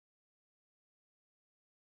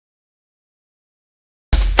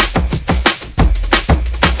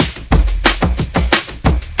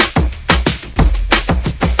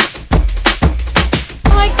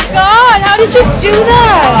did you do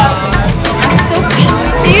that? So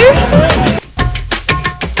cute.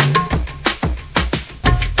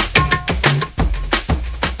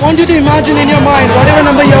 I want you to imagine in your mind whatever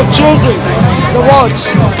number you have chosen, the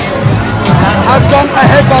watch has gone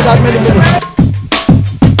ahead by that many minutes.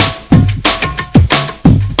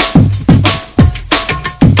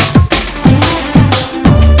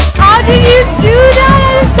 How did you do that?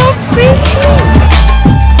 That is so freaky.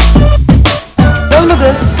 Tell me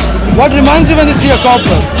this, what reminds you when you see a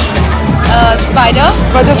copper? Spider.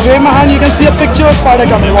 If I just wave my hand, you can see a picture of spider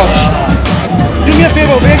coming. Watch. Do me a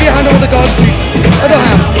favor, wave your hand over the cards, please. Other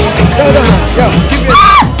hand. The other hand. Yeah, keep your...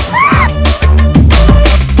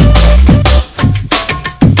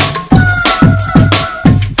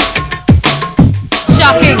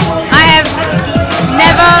 Shocking. I have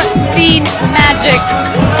never seen magic.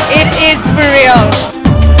 It is for real.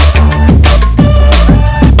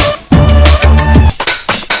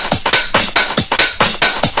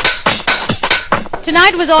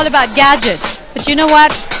 Tonight was all about gadgets, but you know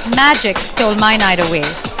what? Magic stole my night away.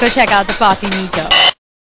 Go check out the party meter.